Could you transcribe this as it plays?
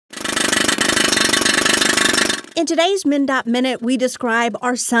In today's MnDOT Minute, we describe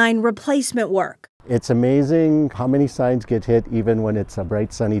our sign replacement work. It's amazing how many signs get hit even when it's a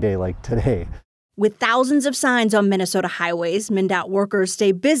bright sunny day like today. With thousands of signs on Minnesota highways, MnDOT workers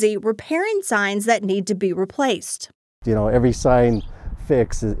stay busy repairing signs that need to be replaced. Every sign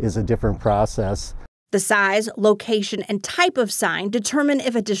fix is a different process. The size, location, and type of sign determine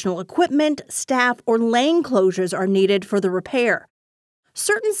if additional equipment, staff, or lane closures are needed for the repair.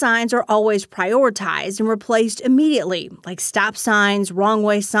 Certain signs are always prioritized and replaced immediately, like stop signs,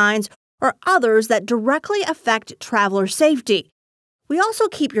 wrong-way signs, or others that directly affect traveler safety. We also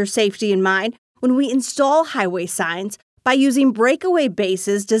keep your safety in mind when we install highway signs by using breakaway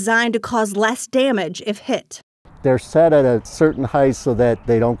bases designed to cause less damage if hit. They're set at a certain height so that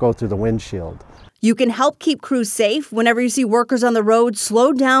they don't go through the windshield. You can help keep crews safe whenever you see workers on the road.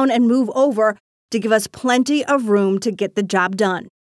 Slow down and move over to give us plenty of room to get the job done.